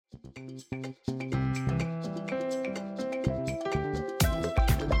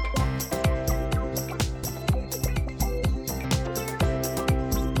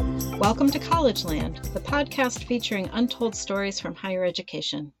Welcome to College Land, the podcast featuring untold stories from higher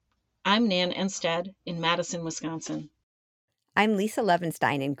education. I'm Nan Enstead in Madison, Wisconsin. I'm Lisa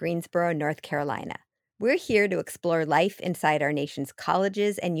Levenstein in Greensboro, North Carolina. We're here to explore life inside our nation's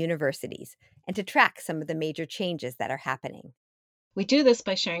colleges and universities and to track some of the major changes that are happening. We do this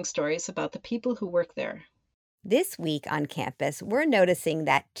by sharing stories about the people who work there. This week on campus, we're noticing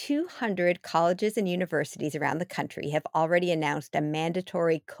that 200 colleges and universities around the country have already announced a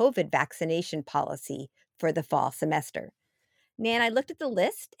mandatory COVID vaccination policy for the fall semester. Nan, I looked at the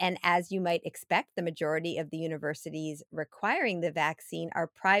list, and as you might expect, the majority of the universities requiring the vaccine are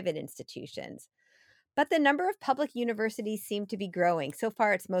private institutions. But the number of public universities seem to be growing. So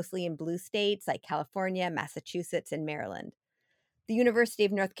far, it's mostly in blue states like California, Massachusetts, and Maryland. The University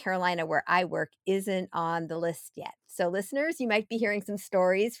of North Carolina, where I work, isn't on the list yet. So, listeners, you might be hearing some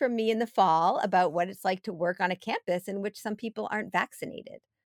stories from me in the fall about what it's like to work on a campus in which some people aren't vaccinated.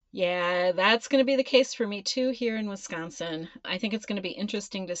 Yeah, that's going to be the case for me too here in Wisconsin. I think it's going to be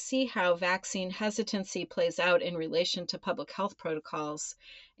interesting to see how vaccine hesitancy plays out in relation to public health protocols.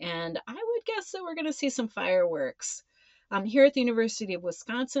 And I would guess that we're going to see some fireworks. Here at the University of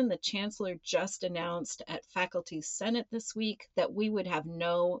Wisconsin, the chancellor just announced at Faculty Senate this week that we would have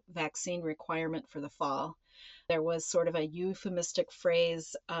no vaccine requirement for the fall. There was sort of a euphemistic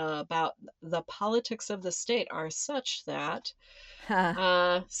phrase about the politics of the state are such that.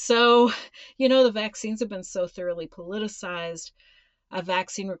 The vaccines have been so thoroughly politicized. A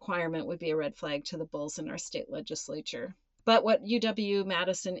vaccine requirement would be a red flag to the bulls in our state legislature. But what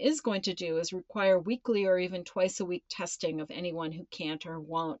UW-Madison is going to do is require weekly or even twice a week testing of anyone who can't or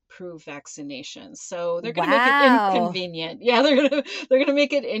won't prove vaccinations. So they're going to make it inconvenient. Yeah, they're going to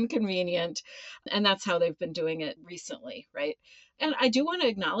make it inconvenient. And that's how they've been doing it recently, right? And I do want to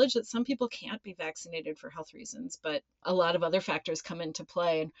acknowledge that some people can't be vaccinated for health reasons, but a lot of other factors come into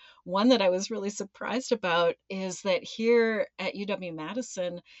play. And one that I was really surprised about is that here at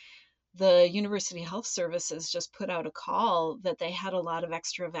UW-Madison, the University Health Services just put out a call that they had a lot of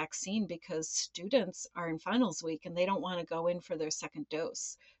extra vaccine because students are in finals week and they don't want to go in for their second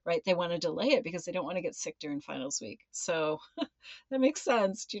dose, right? They want to delay it because they don't want to get sick during finals week. So that makes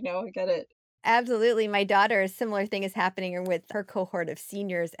sense. I get it. Absolutely. My daughter, a similar thing is happening with her cohort of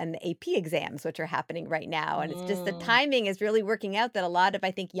seniors and the AP exams, which are happening right now. And it's just the timing is really working out that a lot of,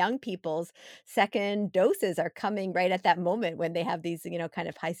 I think, young people's second doses are coming right at that moment when they have these, kind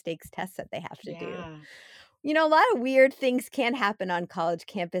of high stakes tests that they have to do. A lot of weird things can happen on college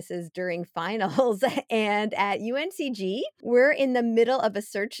campuses during finals. And at UNCG, we're in the middle of a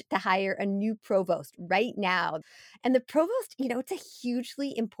search to hire a new provost right now. And the provost, it's a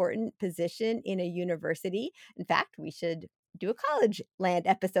hugely important position in a university. In fact, we should do a College Land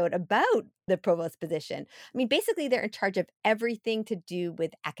episode about the provost position. I mean, basically, they're in charge of everything to do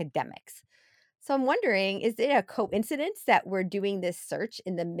with academics. So I'm wondering, is it a coincidence that we're doing this search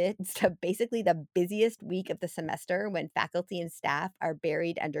in the midst of basically the busiest week of the semester when faculty and staff are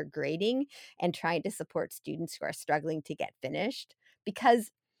buried under grading and trying to support students who are struggling to get finished?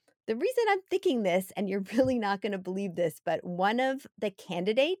 Because the reason I'm thinking this, and you're really not going to believe this, but one of the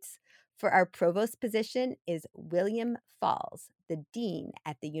candidates for our provost position is William Falls, the dean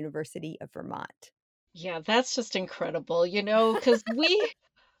at the University of Vermont. Yeah, that's just incredible, because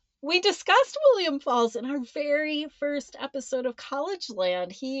we discussed William Falls in our very first episode of College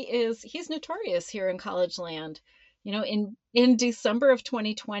Land. He's notorious here in College Land. In December of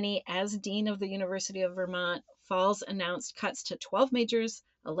 2020, as Dean of the University of Vermont, Falls announced cuts to 12 majors,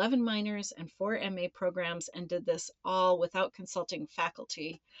 11 minors, and 4 MA programs, and did this all without consulting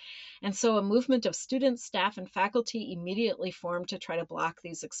faculty. And so a movement of students, staff, and faculty immediately formed to try to block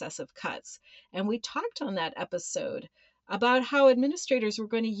these excessive cuts. And we talked on that episode about how administrators were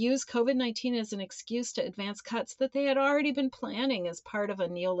going to use COVID-19 as an excuse to advance cuts that they had already been planning as part of a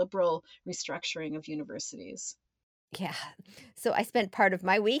neoliberal restructuring of universities. Yeah. So I spent part of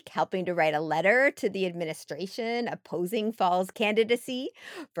my week helping to write a letter to the administration opposing Falls' candidacy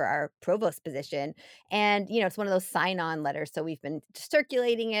for our provost position. And, it's one of those sign on letters. So we've been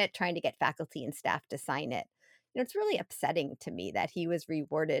circulating it, trying to get faculty and staff to sign it. It's really upsetting to me that he was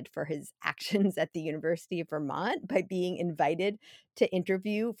rewarded for his actions at the University of Vermont by being invited to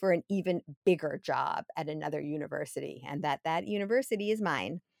interview for an even bigger job at another university, and that university is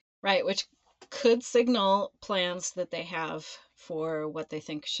mine. Right, which could signal plans that they have for what they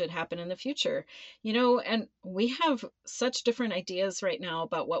think should happen in the future. And we have such different ideas right now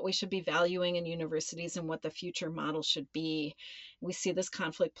about what we should be valuing in universities and what the future model should be. We see this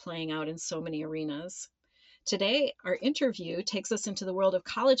conflict playing out in so many arenas. Today, our interview takes us into the world of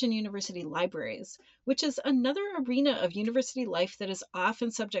college and university libraries, which is another arena of university life that is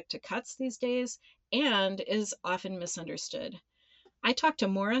often subject to cuts these days and is often misunderstood. I talked to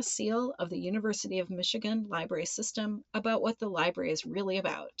Maura Seal of the University of Michigan Library System about what the library is really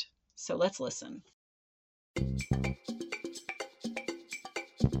about. So let's listen.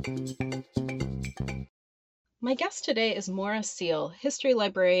 My guest today is Maura Seal, history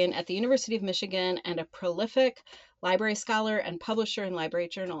librarian at the University of Michigan and a prolific library scholar and publisher in library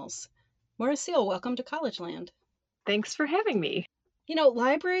journals. Maura Seal, welcome to College Land. Thanks for having me.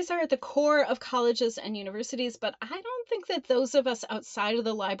 Libraries are at the core of colleges and universities, but I don't think that those of us outside of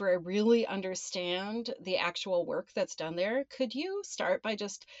the library really understand the actual work that's done there. Could you start by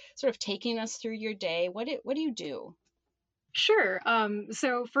just sort of taking us through your day? What do you do? Sure.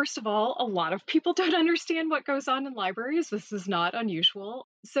 So first of all, a lot of people don't understand what goes on in libraries. This is not unusual.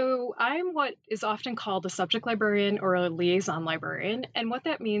 So I'm what is often called a subject librarian or a liaison librarian. And what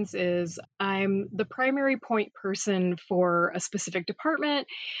that means is I'm the primary point person for a specific department.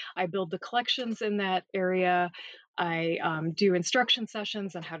 I build the collections in that area. I do instruction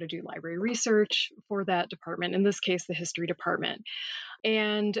sessions on how to do library research for that department, in this case, the history department.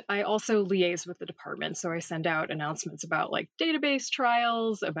 And I also liaise with the department. So I send out announcements about like database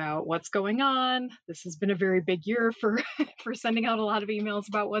trials, about what's going on. This has been a very big year for, for sending out a lot of emails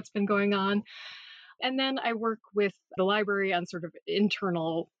about what's been going on. And then I work with the library on sort of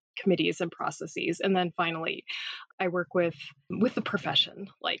internal committees and processes. And then finally, I work with the profession,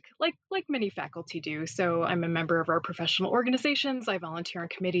 like many faculty do. So I'm a member of our professional organizations, I volunteer on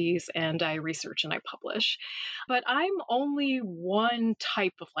committees, and I research and I publish. But I'm only one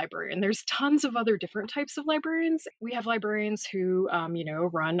type of librarian. There's tons of other different types of librarians. We have librarians who,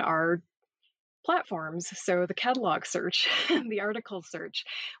 run our platforms. So the catalog search, the article search.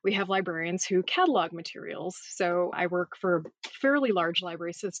 We have librarians who catalog materials. So I work for a fairly large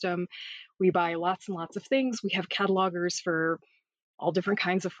library system. We buy lots and lots of things. We have catalogers for all different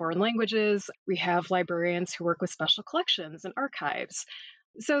kinds of foreign languages. We have librarians who work with special collections and archives.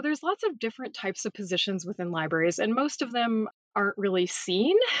 So there's lots of different types of positions within libraries, and most of them aren't really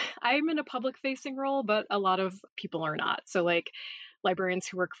seen. I'm in a public facing role, but a lot of people are not. So like librarians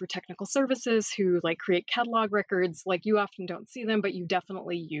who work for technical services, who like create catalog records, like you often don't see them, but you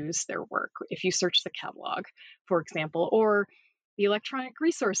definitely use their work if you search the catalog, for example, or the electronic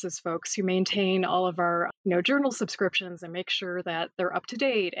resources folks who maintain all of our journal subscriptions and make sure that they're up to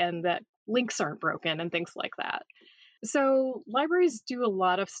date and that links aren't broken and things like that. So libraries do a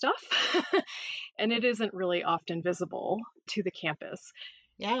lot of stuff and it isn't really often visible to the campus.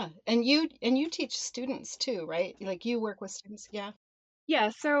 Yeah. And you teach students too, right? Like you work with students. Yeah.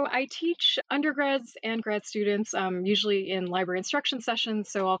 Yeah, so I teach undergrads and grad students, usually in library instruction sessions.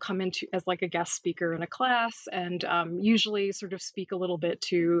 So I'll come into as like a guest speaker in a class and usually sort of speak a little bit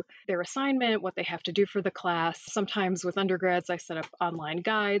to their assignment, what they have to do for the class. Sometimes with undergrads, I set up online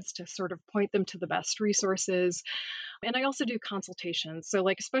guides to sort of point them to the best resources. And I also do consultations. So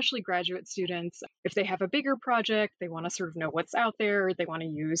like especially graduate students, if they have a bigger project, they want to sort of know what's out there, they want to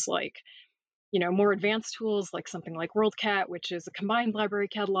use like more advanced tools like something like WorldCat, which is a combined library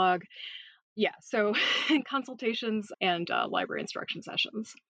catalog. Yeah, so consultations and library instruction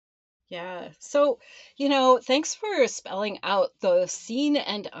sessions. Yeah. So, thanks for spelling out the seen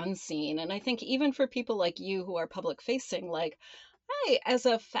and unseen. And I think even for people like you who are public facing, like as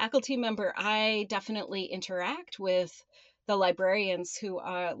a faculty member, I definitely interact with the librarians who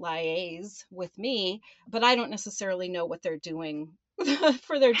are liaise with me, but I don't necessarily know what they're doing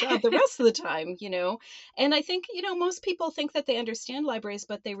for their job the rest of the time. And I think, most people think that they understand libraries,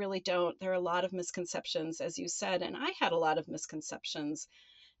 but they really don't. There are a lot of misconceptions, as you said, and I had a lot of misconceptions.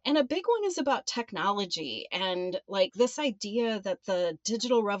 And a big one is about technology and like this idea that the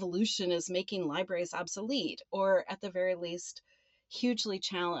digital revolution is making libraries obsolete or at the very least hugely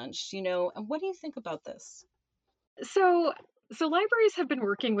challenged. And what do you think about this? So libraries have been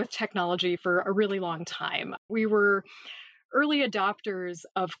working with technology for a really long time. We were early adopters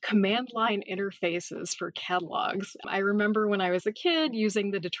of command line interfaces for catalogs. I remember when I was a kid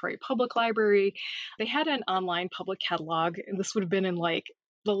using the Detroit Public Library, they had an online public catalog, and this would have been in like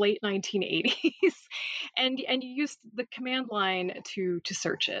the late 1980s, and you used the command line to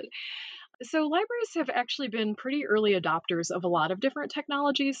search it. So libraries have actually been pretty early adopters of a lot of different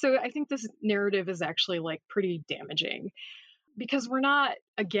technologies. So I think this narrative is actually like pretty damaging because we're not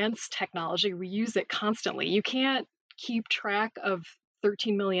against technology. We use it constantly. You can't keep track of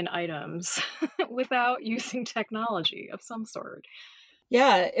 13 million items without using technology of some sort.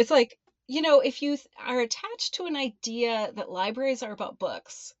 Yeah, it's like, if you are attached to an idea that libraries are about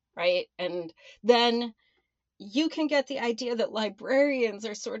books, right? And then you can get the idea that librarians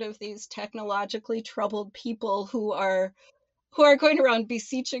are sort of these technologically troubled people who are going around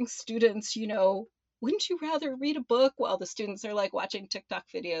beseeching students, wouldn't you rather read a book while the students are like watching TikTok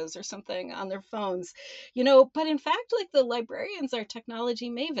videos or something on their phones? But in fact, like the librarians are technology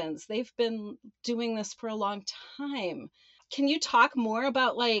mavens. They've been doing this for a long time. Can you talk more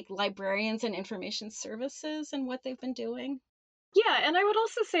about like librarians and information services and what they've been doing? Yeah, and I would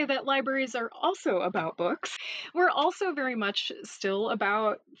also say that libraries are also about books. We're also very much still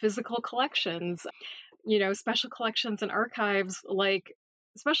about physical collections. Special collections and archives, like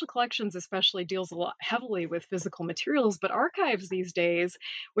special collections especially deals a lot heavily with physical materials, but archives these days,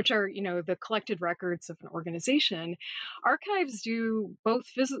 which are, the collected records of an organization, archives do both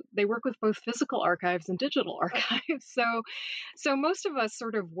they work with both physical archives and digital archives. So most of us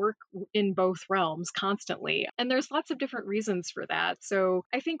sort of work in both realms constantly, and there's lots of different reasons for that. So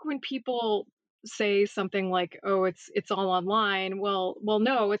I think when people say something like, oh, it's all online, well,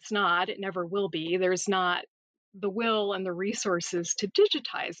 no, it's not, it never will be. There's not the will and the resources to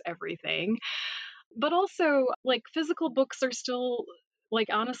digitize everything. But also, like, physical books are still, like,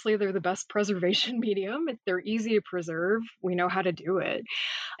 honestly, they're the best preservation medium. They're easy to preserve, we know how to do it.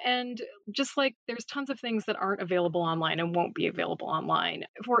 And just like there's tons of things that aren't available online and won't be available online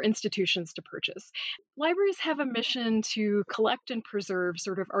for institutions to purchase. Libraries have a mission to collect and preserve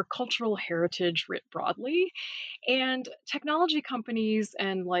sort of our cultural heritage writ broadly. And technology companies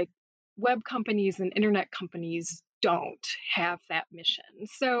and like web companies and internet companies don't have that mission.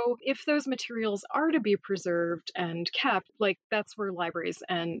 So if those materials are to be preserved and kept, like that's where libraries,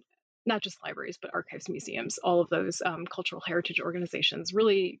 and not just libraries, but archives, museums, all of those cultural heritage organizations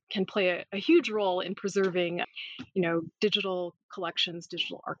really can play a huge role in preserving, digital collections,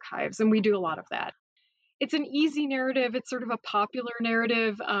 digital archives. And we do a lot of that. It's an easy narrative. It's sort of a popular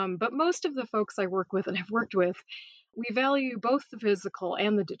narrative. But most of the folks I work with and have worked with, we value both the physical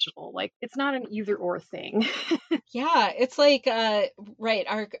and the digital. Like it's not an either or thing. Yeah, it's like right,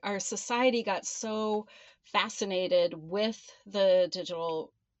 our society got so fascinated with the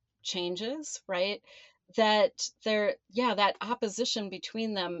digital changes, right? That that opposition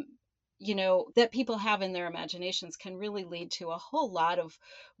between them, that people have in their imaginations can really lead to a whole lot of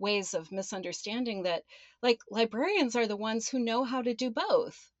ways of misunderstanding that like librarians are the ones who know how to do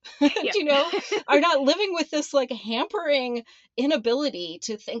both. Yeah. Are not living with this like hampering inability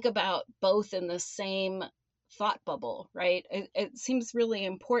to think about both in the same thought bubble, right? It seems really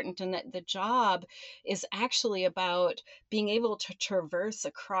important, and that the job is actually about being able to traverse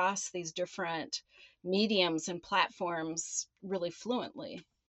across these different mediums and platforms really fluently.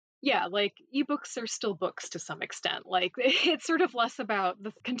 Yeah, like ebooks are still books to some extent. Like it's sort of less about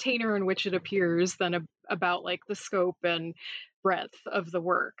the container in which it appears than about like the scope and breadth of the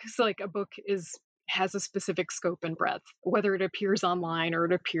work. So like a book has a specific scope and breadth, whether it appears online or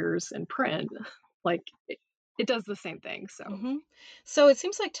it appears in print. Like it does the same thing. So hmm So it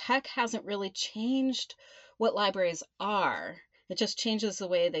seems like tech hasn't really changed what libraries are. It just changes the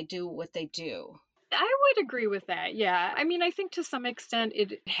way they do what they do. I would agree with that. Yeah. I mean, I think to some extent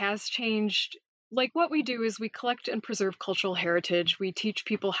it has changed. Like what we do is we collect and preserve cultural heritage. We teach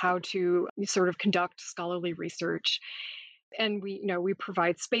people how to sort of conduct scholarly research, and we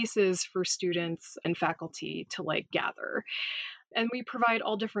provide spaces for students and faculty to like gather. And we provide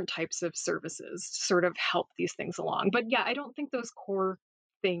all different types of services to sort of help these things along. But yeah, I don't think those core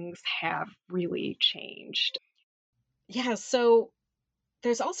things have really changed. Yeah, so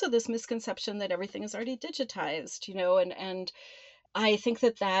there's also this misconception that everything is already digitized, and I think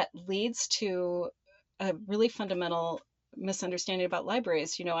that leads to a really fundamental misunderstanding about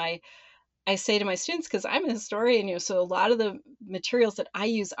libraries. I say to my students, because I'm a historian, so a lot of the materials that I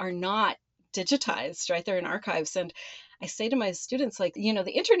use are not digitized, right? They're in archives. And I say to my students, like, the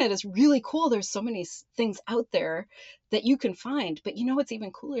internet is really cool. There's so many things out there that you can find. But what's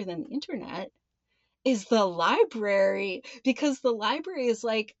even cooler than the internet is the library, because the library is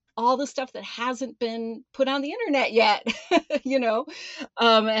like all the stuff that hasn't been put on the internet yet. you know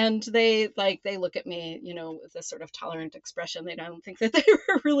and they look at me, with this sort of tolerant expression. They don't think that they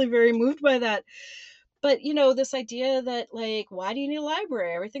were really very moved by that. But this idea that like, why do you need a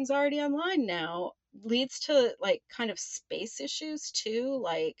library, everything's already online now, leads to like kind of space issues too.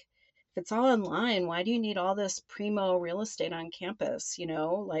 Like, if it's all online, why do you need all this primo real estate on campus?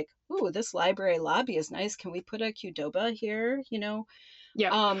 Like, ooh, this library lobby is nice, can we put a Qdoba here?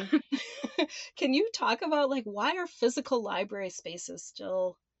 Yep. Um, can you talk about like why are physical library spaces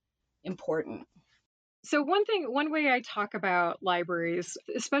still important? So one way I talk about libraries,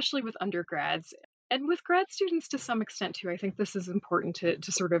 especially with undergrads and with grad students to some extent too, I think this is important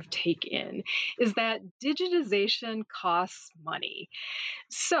to sort of take in, is that digitization costs money.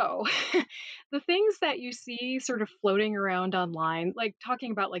 So the things that you see sort of floating around online, like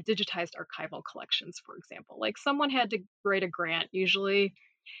talking about like digitized archival collections, for example, like someone had to write a grant usually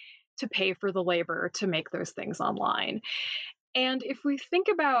to pay for the labor to make those things online. And if we think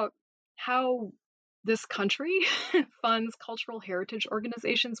about how this country funds cultural heritage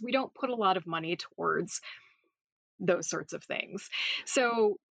organizations, we don't put a lot of money towards those sorts of things.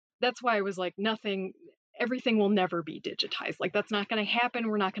 So that's why I was like, everything will never be digitized. Like, that's not going to happen.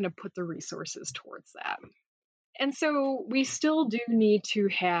 We're not going to put the resources towards that. And so we still do need to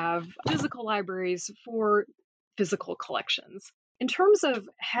have physical libraries for physical collections. In terms of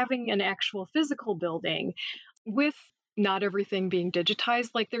having an actual physical building, with not everything being digitized,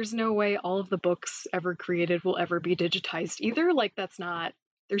 like there's no way all of the books ever created will ever be digitized either. Like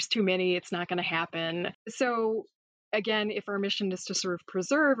there's too many, it's not going to happen. So again, if our mission is to sort of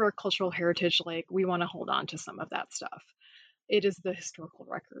preserve our cultural heritage, like we want to hold on to some of that stuff. It is the historical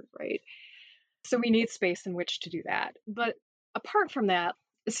record, right? So we need space in which to do that. But apart from that,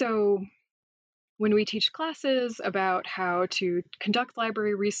 so when we teach classes about how to conduct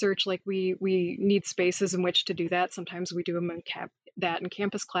library research, like we need spaces in which to do that. Sometimes we do them in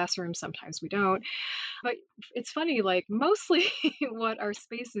campus classrooms, sometimes we don't. But it's funny, like mostly what our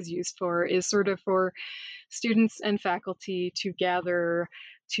space is used for is sort of for students and faculty to gather,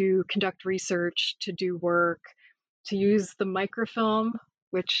 to conduct research, to do work, to use the microfilm,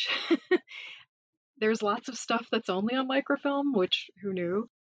 which there's lots of stuff that's only on microfilm, which who knew?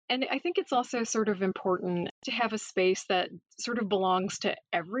 And I think it's also sort of important to have a space that sort of belongs to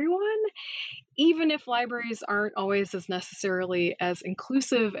everyone, even if libraries aren't always as necessarily as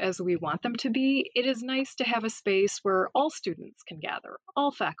inclusive as we want them to be. It is nice to have a space where all students can gather,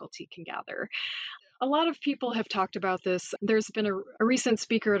 all faculty can gather. A lot of people have talked about this. There's been a recent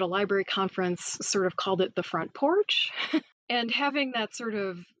speaker at a library conference sort of called it the front porch. And having that sort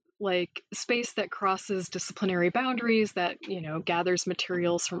of like space that crosses disciplinary boundaries, that gathers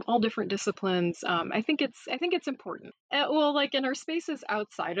materials from all different disciplines, I think it's important. Well, like, and our spaces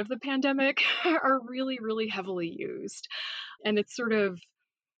outside of the pandemic are really, really heavily used, and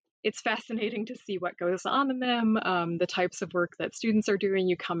it's fascinating to see what goes on in them, the types of work that students are doing.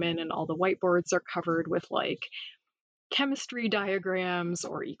 You come in and all the whiteboards are covered with like chemistry diagrams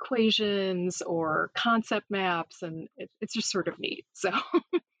or equations or concept maps, and it's just sort of neat. So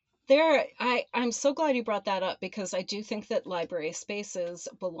I'm so glad you brought that up because I do think that library spaces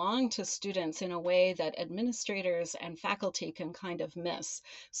belong to students in a way that administrators and faculty can kind of miss.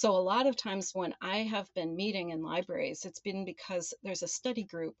 So a lot of times when I have been meeting in libraries, it's been because there's a study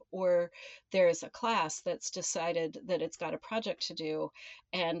group or there's a class that's decided that it's got a project to do,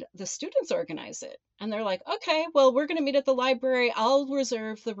 and the students organize it. And they're like, okay, well, we're going to meet at the library. I'll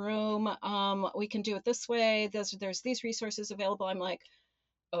reserve the room. We can do it this way. There's these resources available. I'm like,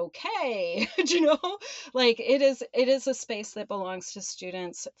 okay. Like it is a space that belongs to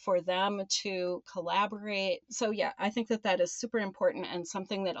students for them to collaborate. So yeah, I think that is super important and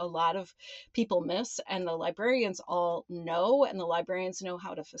something that a lot of people miss, and the librarians all know, and the librarians know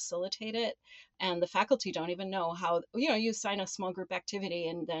how to facilitate it, and the faculty don't even know how. You sign a small group activity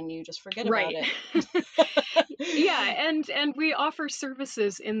and then you just forget about right. it. Yeah, and we offer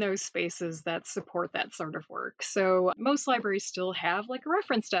services in those spaces that support that sort of work. So most libraries still have like a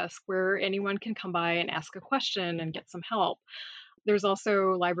reference desk where anyone can come by and ask a question and get some help. There's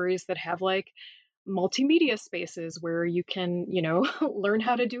also libraries that have like multimedia spaces where you can learn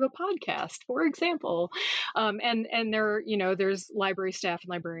how to do a podcast, for example, and there's library staff and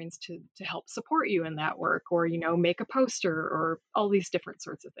librarians to help support you in that work, or make a poster, or all these different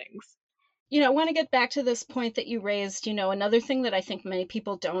sorts of things. I want to get back to this point that you raised. Another thing that I think many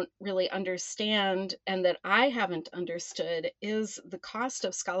people don't really understand, and that I haven't understood, is the cost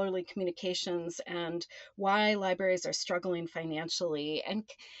of scholarly communications and why libraries are struggling financially. And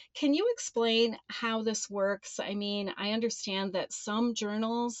can you explain how this works? I mean, I understand that some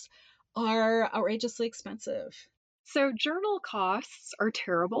journals are outrageously expensive. So journal costs are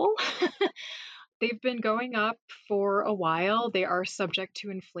terrible. They've been going up for a while. They are subject to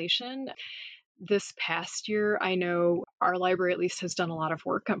inflation. This past year, I know our library at least has done a lot of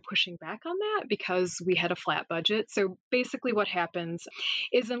work on pushing back on that because we had a flat budget. So basically what happens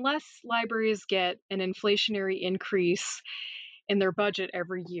is, unless libraries get an inflationary increase in their budget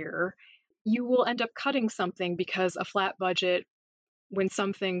every year, you will end up cutting something because a flat budget when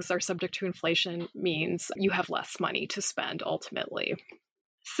some things are subject to inflation means you have less money to spend ultimately.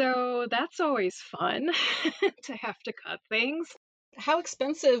 So that's always fun to have to cut things. How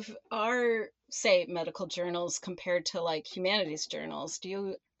expensive are, say, medical journals compared to like humanities journals? Do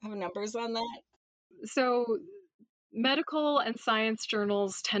you have numbers on that? So medical and science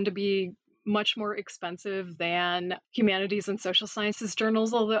journals tend to be much more expensive than humanities and social sciences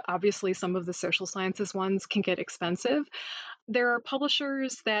journals, although obviously some of the social sciences ones can get expensive. There are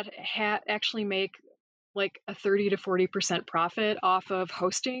publishers that actually make like a 30 to 40% profit off of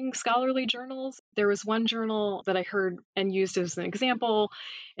hosting scholarly journals. There was one journal that I heard and used as an example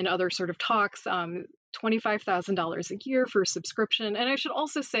in other sort of talks, $25,000 a year for subscription. And I should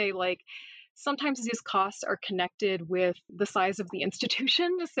also say, like, sometimes these costs are connected with the size of the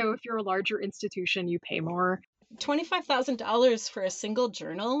institution. So if you're a larger institution, you pay more. $25,000 for a single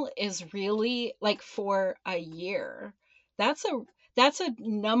journal is really like for a year. That's a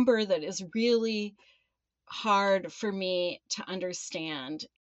number that is really hard for me to understand.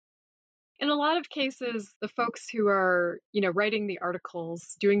 In a lot of cases, the folks who are, writing the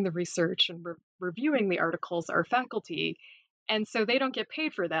articles, doing the research and reviewing the articles are faculty. And so they don't get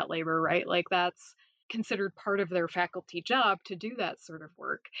paid for that labor, right? Like that's considered part of their faculty job to do that sort of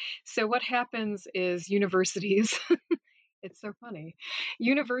work. So what happens is universities, it's so funny,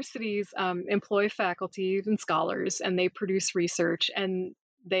 universities employ faculty and scholars and they produce research and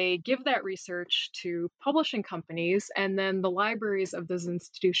they give that research to publishing companies, and then the libraries of those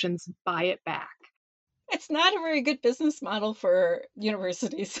institutions buy it back. It's not a very good business model for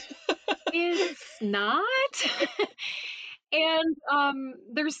universities. It's not. And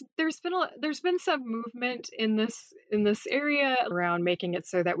there's been some movement in this area around making it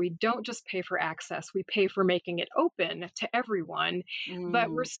so that we don't just pay for access, we pay for making it open to everyone, but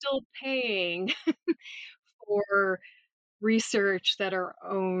we're still paying for research that our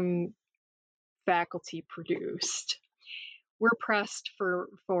own faculty produced. We're pressed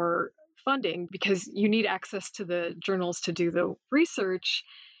for funding because you need access to the journals to do the research,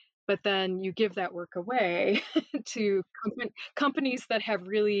 but then you give that work away to companies that have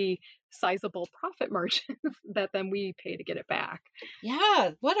really sizable profit margins that then we pay to get it back. Yeah,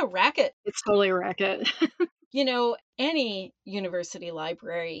 what a racket. It's totally a racket. Any university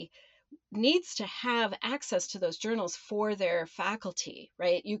library needs to have access to those journals for their faculty,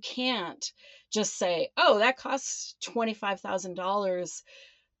 right? You can't just say, oh, that costs $25,000.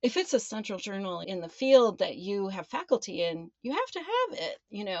 If it's a central journal in the field that you have faculty in, you have to have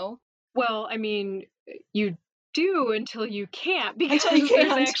it. Well, I mean, you do until you can't because Until you can't.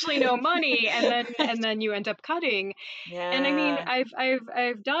 There's actually no money, and then you end up cutting. Yeah. And I mean,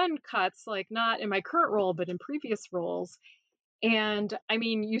 I've done cuts, like not in my current role, but in previous roles. And I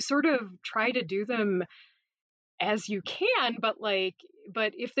mean, you sort of try to do them as you can, but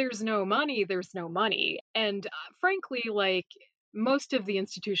if there's no money, there's no money. And frankly, like most of the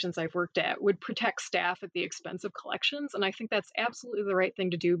institutions I've worked at would protect staff at the expense of collections. And I think that's absolutely the right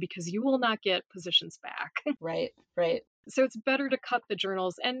thing to do because you will not get positions back. Right. So it's better to cut the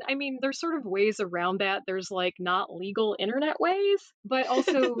journals. And I mean, there's sort of ways around that. There's like not legal internet ways, but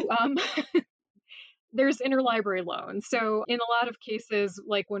also there's interlibrary loans. So in a lot of cases,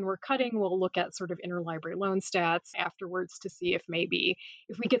 like when we're cutting, we'll look at sort of interlibrary loan stats afterwards to see if maybe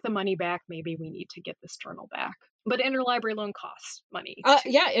if we get the money back, maybe we need to get this journal back. But interlibrary loan costs money.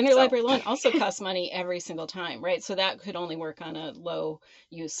 Yeah, interlibrary loan also costs money every single time, right? So that could only work on a low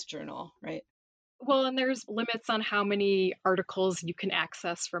use journal, right? Well, and there's limits on how many articles you can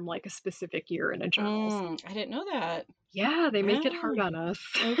access from like a specific year in a journal. I didn't know that. Yeah, they make it hard on us.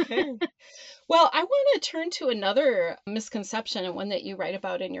 Okay. Well, I want to turn to another misconception and one that you write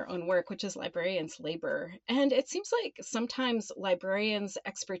about in your own work, which is librarians' labor. And it seems like sometimes librarians'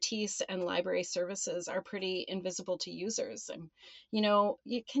 expertise and library services are pretty invisible to users. And,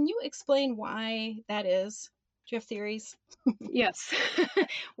 can you explain why that is? Do you have theories? Yes.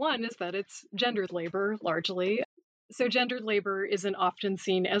 One is that it's gendered labor largely. So gendered labor isn't often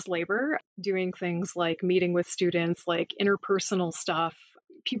seen as labor. Doing things like meeting with students, like interpersonal stuff,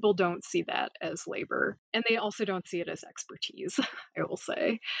 people don't see that as labor. And they also don't see it as expertise, I will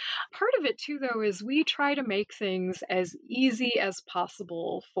say. Part of it too, though, is we try to make things as easy as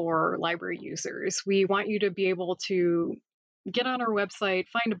possible for library users. We want you to be able to get on our website,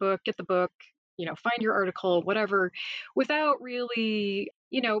 find a book, get the book, find your article, whatever, without really,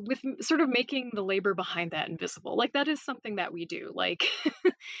 with sort of making the labor behind that invisible. Like that is something that we do. Like,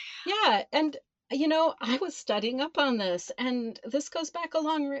 yeah. And, I was studying up on this, and this goes back a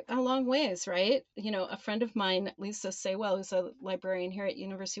long ways, right? A friend of mine, Lisa Saywell, who's a librarian here at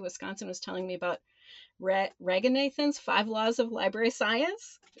University of Wisconsin, was telling me about Reaganathan's 5 Laws of Library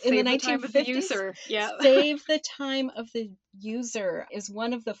Science in the Save the time of the 1950s. user. Yeah. Save the time of the user is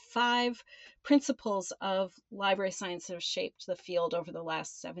one of the 5 principles of library science that have shaped the field over the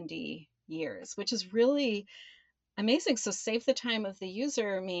last 70 years, which is really amazing. So save the time of the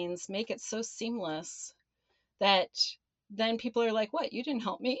user means make it so seamless that then people are like, what, you didn't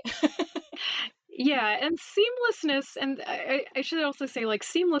help me? Yeah, and seamlessness, and I should also say, like,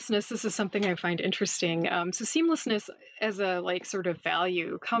 seamlessness, this is something I find interesting. So seamlessness as a, like, sort of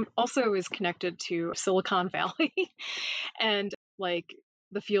value also is connected to Silicon Valley and, like,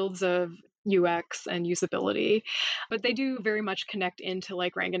 the fields of UX and usability, but they do very much connect into,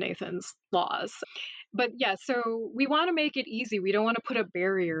 like, Ranganathan's laws. But yeah, so we want to make it easy. We don't want to put up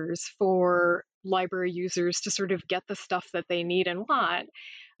barriers for library users to sort of get the stuff that they need and want,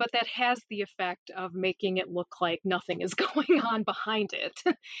 but that has the effect of making it look like nothing is going on behind it.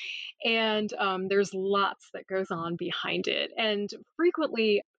 And there's lots that goes on behind it. And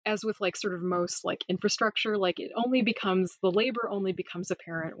frequently, as with like sort of most like infrastructure, like the labor only becomes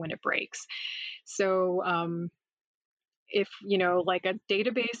apparent when it breaks. So if like a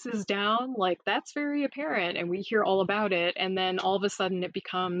database is down, like that's very apparent and we hear all about it, and then all of a sudden it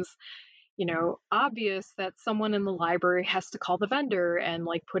becomes obvious that someone in the library has to call the vendor and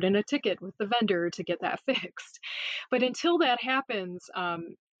like put in a ticket with the vendor to get that fixed. But until that happens,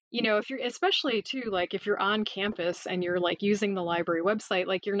 if you're, especially too, like if you're on campus and you're like using the library website,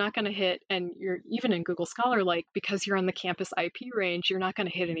 like you're not going to hit, and you're even in Google Scholar, like because you're on the campus IP range, you're not going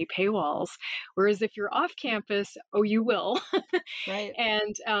to hit any paywalls. Whereas if you're off campus, oh, you will. Right.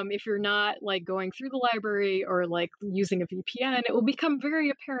 And if you're not like going through the library or like using a VPN, it will become very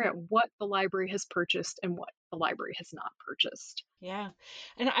apparent what the library has purchased and what the library has not purchased. Yeah.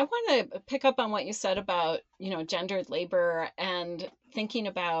 And I want to pick up on what you said about, gendered labor and thinking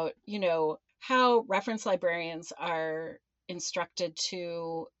about, how reference librarians are instructed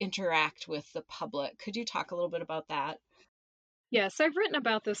to interact with the public. Could you talk a little bit about that? Yes, I've written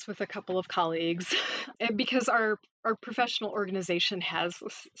about this with a couple of colleagues because our professional organization has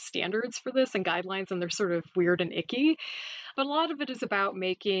standards for this and guidelines, and they're sort of weird and icky. But a lot of it is about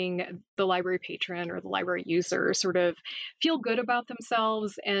making the library patron or the library user sort of feel good about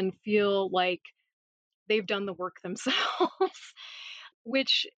themselves and feel like they've done the work themselves.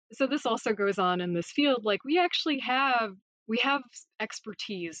 So this also goes on in this field. Like we have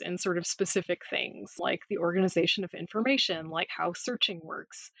expertise in sort of specific things like the organization of information, like how searching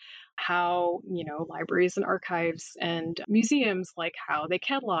works, how, libraries and archives and museums, like how they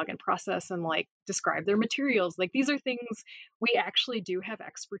catalog and process and like describe their materials. Like these are things we actually do have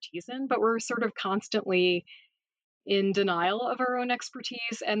expertise in, but we're sort of constantly in denial of our own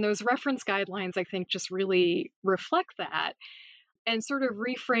expertise. And those reference guidelines, I think, just really reflect that and sort of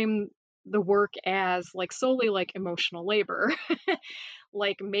reframe the work as like solely like emotional labor,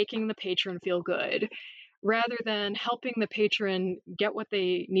 like making the patron feel good rather than helping the patron get what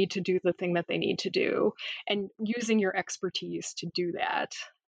they need to do, the thing that they need to do, and using your expertise to do that.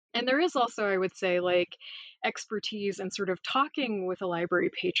 And there is also, I would say, like expertise and sort of talking with a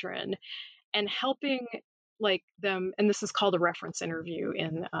library patron and helping like them, and this is called a reference interview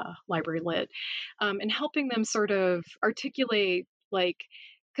in library lit, and helping them sort of articulate like,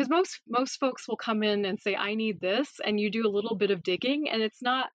 because most folks will come in and say, I need this, and you do a little bit of digging and it's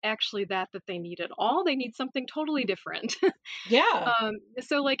not actually that they need at all. They need something totally different. Yeah.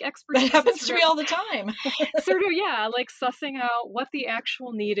 So like expertise That happens to me all the time. sort of, yeah, like sussing out what the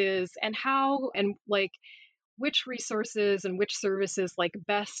actual need is and how, and like which resources and which services like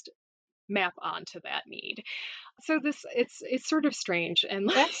best map onto that need. So it's sort of strange, and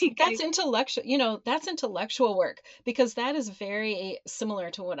like That's intellectual, that's intellectual work, because that is very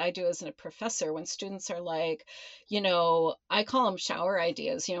similar to what I do as a professor when students are like, I call them shower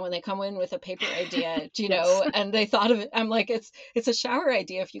ideas, when they come in with a paper idea, Yes. and they thought of it. I'm like, it's a shower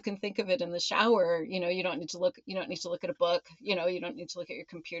idea if you can think of it in the shower. You don't need to look at a book, you don't need to look at your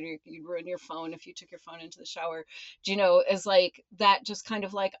computer. You'd ruin your phone if you took your phone into the shower. Is like that, just kind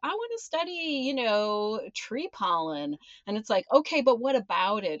of like, I want to study, tree pollen. And it's like, okay, but what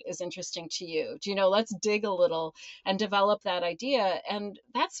about it is interesting to you? Let's dig a little and develop that idea. And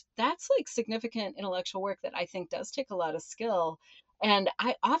that's like significant intellectual work that I think does take a lot of skill. And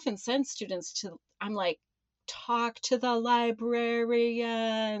I often send students I'm like, talk to the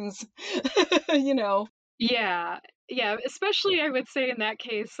librarians, Yeah. Yeah, especially I would say in that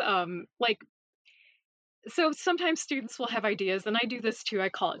case, like, so sometimes students will have ideas, and I do this too. I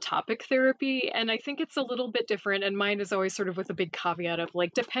call it topic therapy, and I think it's a little bit different. And mine is always sort of with a big caveat of like,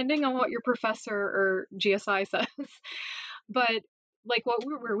 depending on what your professor or GSI says. But like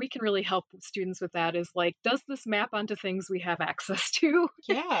where we can really help students with that is like, does this map onto things we have access to?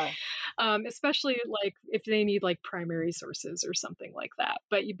 Yeah. Especially like if they need like primary sources or something like that.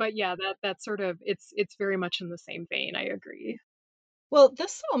 But yeah, that sort of it's very much in the same vein. I agree. Well,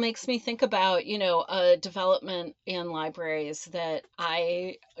 this all makes me think about, a development in libraries that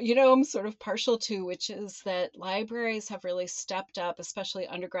I'm sort of partial to, which is that libraries have really stepped up, especially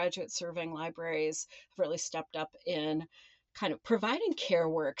undergraduate serving libraries have really stepped up in kind of providing care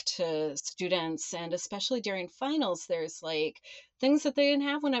work to students. And especially during finals, there's like things that they didn't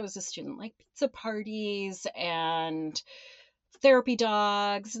have when I was a student, like pizza parties and therapy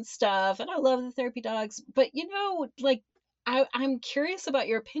dogs and stuff. And I love the therapy dogs. But, like, I'm curious about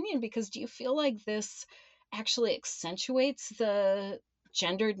your opinion because do you feel like this actually accentuates the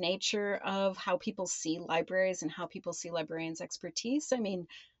gendered nature of how people see libraries and how people see librarians' expertise? I mean,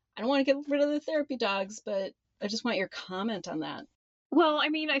 I don't want to get rid of the therapy dogs, but I just want your comment on that. Well, I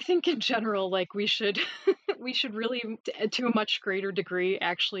mean, I think in general, like we should we should really to a much greater degree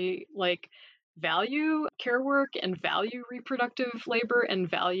actually like value care work and value reproductive labor and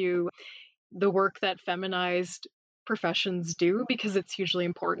value the work that feminized professions do because it's hugely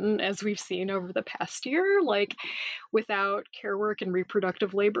important as we've seen over the past year. Like without care work and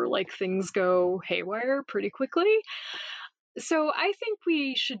reproductive labor, like things go haywire pretty quickly. So I think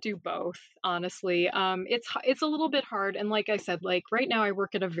we should do both, honestly. It's a little bit hard, and like I said, like right now I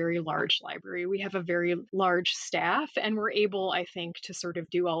work at a very large library. We have a very large staff, and we're able, I think, to sort of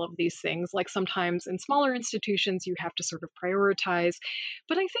do all of these things. Like sometimes in smaller institutions, you have to sort of prioritize,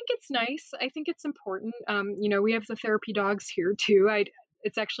 but I think it's nice. I think it's important. We have the therapy dogs here too.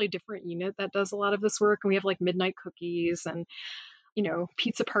 It's actually a different unit that does a lot of this work, and we have like midnight cookies and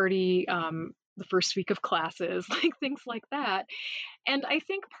pizza party the first week of classes, like things like that. And I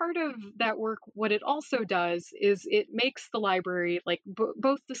think part of that work, what it also does is it makes the library, like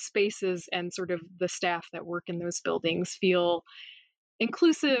both the spaces and sort of the staff that work in those buildings, feel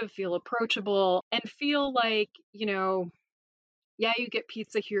inclusive, feel approachable, and feel like, yeah, you get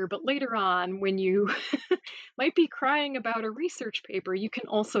pizza here, but later on, when you might be crying about a research paper, you can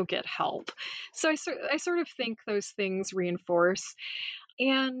also get help. So I sort of think those things reinforce.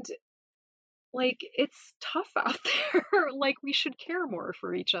 And like it's tough out there. Like we should care more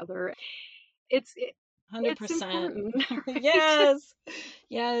for each other. It's it, it's 100%. important, right? Yes.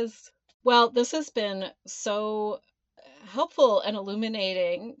 Yes. Well, this has been so helpful and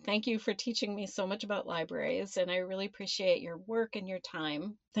illuminating. Thank you for teaching me so much about libraries, and I really appreciate your work and your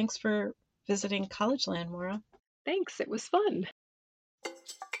time. Thanks for visiting College Land, Maura. Thanks. It was fun.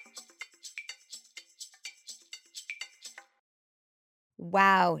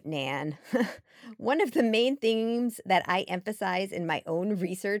 Wow, Nan. One of the main themes that I emphasize in my own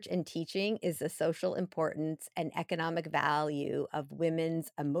research and teaching is the social importance and economic value of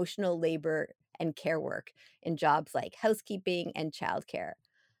women's emotional labor and care work in jobs like housekeeping and childcare.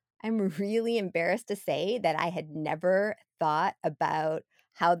 I'm really embarrassed to say that I had never thought about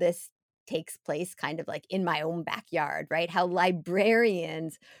how this takes place kind of like in my own backyard, right? How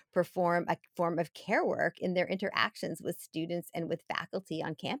librarians perform a form of care work in their interactions with students and with faculty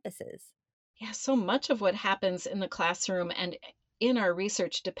on campuses. Yeah, so much of what happens in the classroom and in our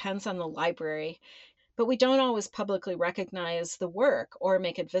research depends on the library, but we don't always publicly recognize the work or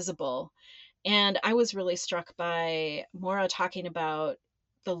make it visible. And I was really struck by Maura talking about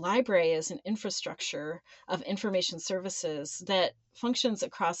the library as an infrastructure of information services that functions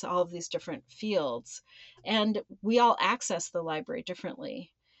across all of these different fields. And we all access the library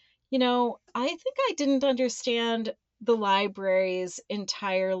differently. I think I didn't understand the libraries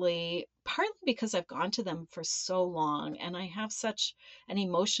entirely, partly because I've gone to them for so long and I have such an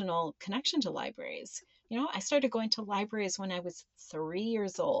emotional connection to libraries. I started going to libraries when I was 3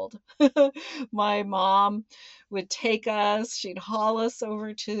 years old. My mom would take us, she'd haul us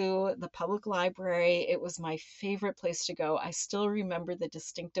over to the public library. It was my favorite place to go. I still remember the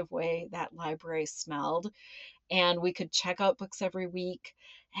distinctive way that library smelled, and we could check out books every week,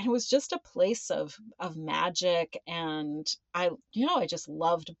 and it was just a place of magic. And I just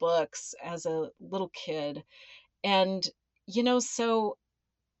loved books as a little kid. And so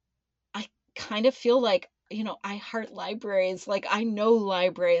I kind of feel like, I heart libraries. Like, I know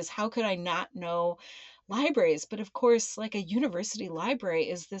libraries. How could I not know libraries? But of course, like, a university library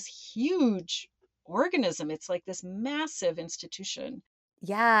is this huge organism. It's like this massive institution.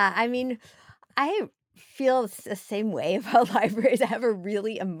 Yeah, I mean, I feel the same way about libraries. I have a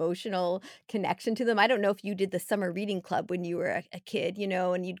really emotional connection to them. I don't know if you did the summer reading club when you were a kid,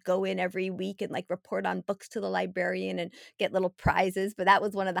 and you'd go in every week and like report on books to the librarian and get little prizes. But that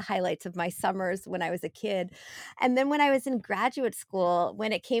was one of the highlights of my summers when I was a kid. And then when I was in graduate school,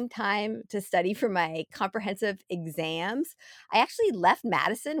 when it came time to study for my comprehensive exams, I actually left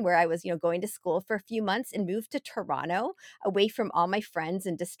Madison, where I was, going to school for a few months, and moved to Toronto, away from all my friends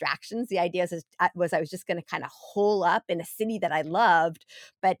and distractions. The idea was I was just going to kind of hole up in a city that I loved,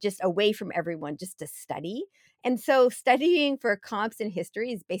 but just away from everyone just to study. And so studying for comps in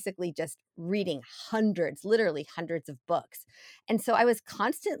history is basically just reading hundreds, literally hundreds of books. And so I was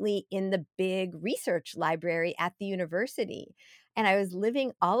constantly in the big research library at the university. And I was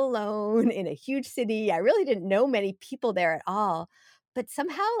living all alone in a huge city. I really didn't know many people there at all. But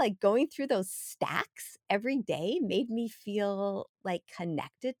somehow, like, going through those stacks every day made me feel like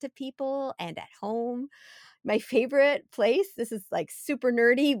connected to people and at home. My favorite place, this is like super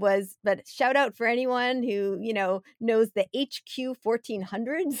nerdy, but shout out for anyone who, knows the HQ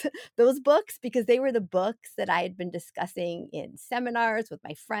 1400s, those books, because they were the books that I had been discussing in seminars with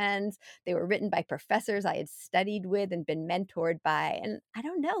my friends. They were written by professors I had studied with and been mentored by. And I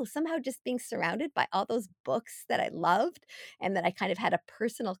don't know, somehow just being surrounded by all those books that I loved and that I kind of had a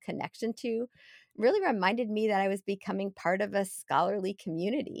personal connection to really reminded me that I was becoming part of a scholarly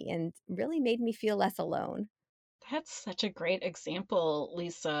community and really made me feel less alone. That's such a great example,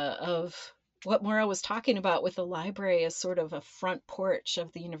 Lisa, of what Maura was talking about with the library as sort of a front porch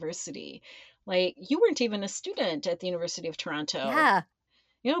of the university. Like, you weren't even a student at the University of Toronto, Yeah.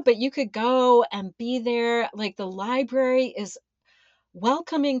 but you could go and be there. Like, the library is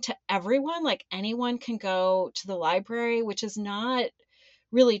welcoming to everyone. Like, anyone can go to the library, which is not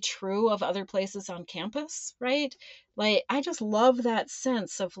really true of other places on campus, right? Like, I just love that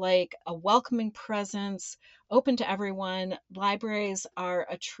sense of like a welcoming presence, open to everyone. Libraries are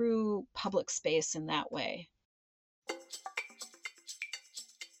a true public space in that way.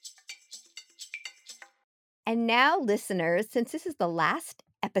 And now, listeners, since this is the last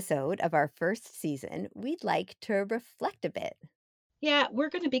episode of our first season, we'd like to reflect a bit. Yeah, we're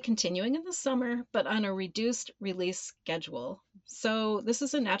going to be continuing in the summer, but on a reduced release schedule. So this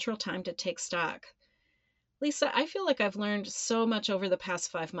is a natural time to take stock. Lisa, I feel like I've learned so much over the past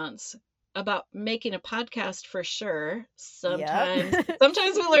 5 months about making a podcast for sure. Yep.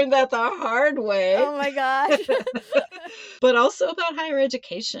 Sometimes we learn that the hard way, Oh my gosh. but also about higher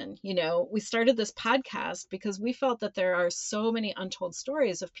education. We started this podcast because we felt that there are so many untold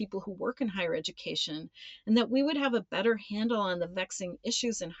stories of people who work in higher education, and that we would have a better handle on the vexing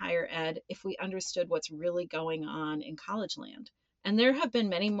issues in higher ed if we understood what's really going on in college land. And there have been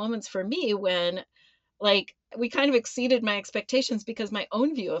many moments for me when, like, we kind of exceeded my expectations because my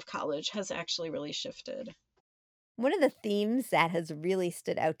own view of college has actually really shifted. One of the themes that has really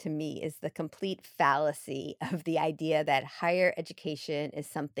stood out to me is the complete fallacy of the idea that higher education is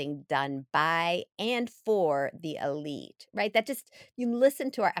something done by and for the elite, right? That just, you listen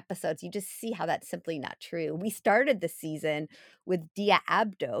to our episodes, you just see how that's simply not true. We started the season with Dia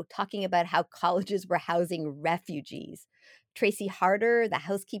Abdo talking about how colleges were housing refugees. Tracy Harder, the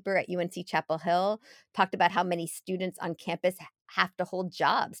housekeeper at UNC Chapel Hill, talked about how many students on campus have to hold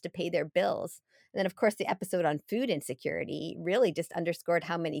jobs to pay their bills. And then, of course, the episode on food insecurity really just underscored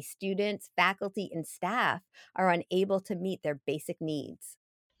how many students, faculty, and staff are unable to meet their basic needs.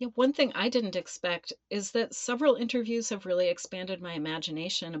 Yeah, one thing I didn't expect is that several interviews have really expanded my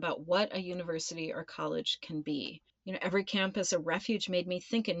imagination about what a university or college can be. Every campus a refuge made me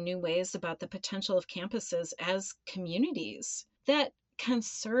think in new ways about the potential of campuses as communities that can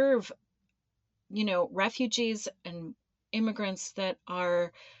serve, refugees and immigrants that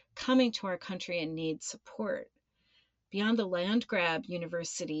are coming to our country and need support. Beyond the land grab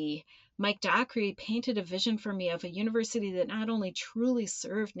university, Mike Dockery painted a vision for me of a university that not only truly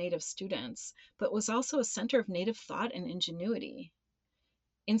served Native students, but was also a center of Native thought and ingenuity.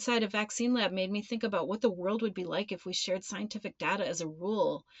 Inside a Vaccine Lab made me think about what the world would be like if we shared scientific data as a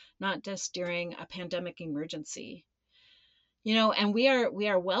rule, not just during a pandemic emergency. And we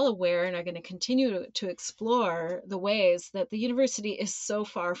are well aware and are going to continue to explore the ways that the university is so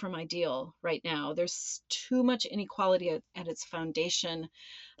far from ideal right now. There's too much inequality at its foundation,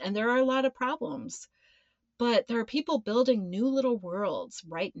 and there are a lot of problems. But there are people building new little worlds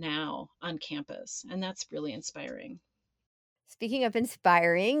right now on campus, and that's really inspiring. Speaking of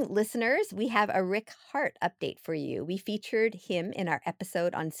inspiring, listeners, we have a Rick Hart update for you. We featured him in our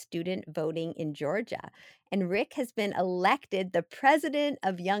episode on student voting in Georgia, and Rick has been elected the president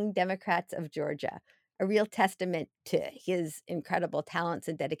of Young Democrats of Georgia, a real testament to his incredible talents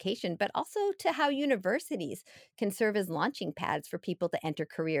and dedication, but also to how universities can serve as launching pads for people to enter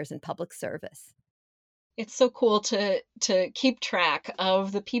careers in public service. It's so cool to keep track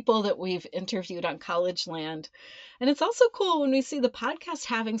of the people that we've interviewed on College Land. And it's also cool when we see the podcast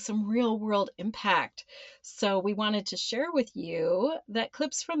having some real world impact. So we wanted to share with you that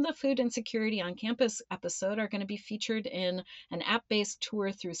clips from the Food Insecurity on Campus episode are going to be featured in an app-based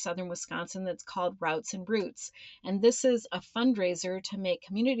tour through southern Wisconsin that's called Routes and Roots. And this is a fundraiser to make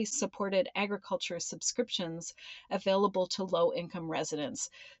community-supported agriculture subscriptions available to low-income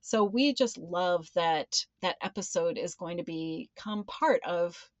residents. So we just love that episode is going to become part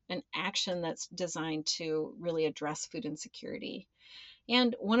of an action that's designed to really address food insecurity.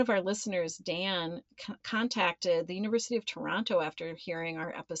 And one of our listeners, Dan, contacted the University of Toronto after hearing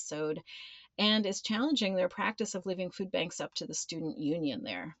our episode and is challenging their practice of leaving food banks up to the student union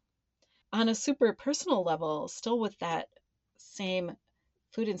there. On a super personal level, still with that same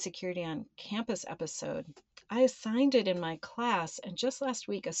Food Insecurity on Campus episode, I assigned it in my class, and just last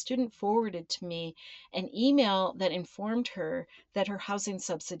week, a student forwarded to me an email that informed her that her housing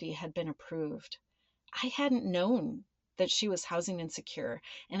subsidy had been approved. I hadn't known that she was housing insecure,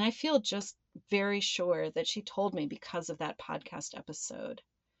 and I feel just very sure that she told me because of that podcast episode.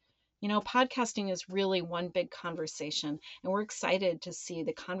 You know, podcasting is really one big conversation, and we're excited to see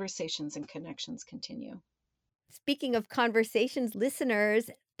the conversations and connections continue. Speaking of conversations, listeners,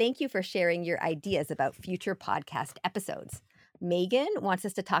 thank you for sharing your ideas about future podcast episodes. Megan wants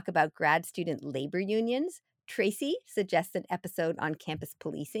us to talk about grad student labor unions. Tracy suggests an episode on campus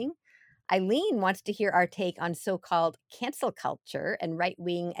policing. Eileen wants to hear our take on so-called cancel culture and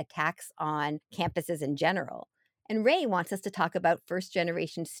right-wing attacks on campuses in general. And Ray wants us to talk about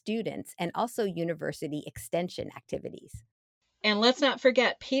first-generation students and also university extension activities. And let's not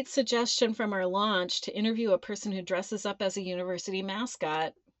forget Pete's suggestion from our launch to interview a person who dresses up as a university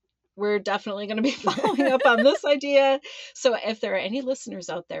mascot. We're definitely going to be following up on this idea. So if there are any listeners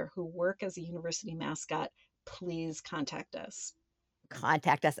out there who work as a university mascot, please contact us.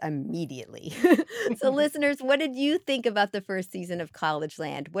 Contact us immediately. So listeners, what did you think about the first season of College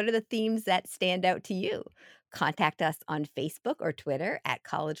Land? What are the themes that stand out to you? Contact us on Facebook or Twitter at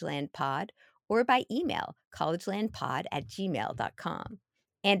College Land Pod, or by email, collegelandpod@gmail.com.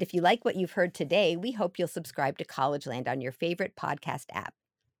 And if you like what you've heard today, we hope you'll subscribe to College Land on your favorite podcast app.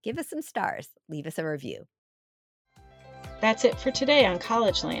 Give us some stars. Leave us a review. That's it for today on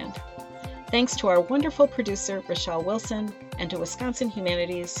College Land. Thanks to our wonderful producer, Rochelle Wilson, and to Wisconsin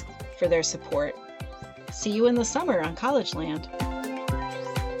Humanities for their support. See you in the summer on College Land.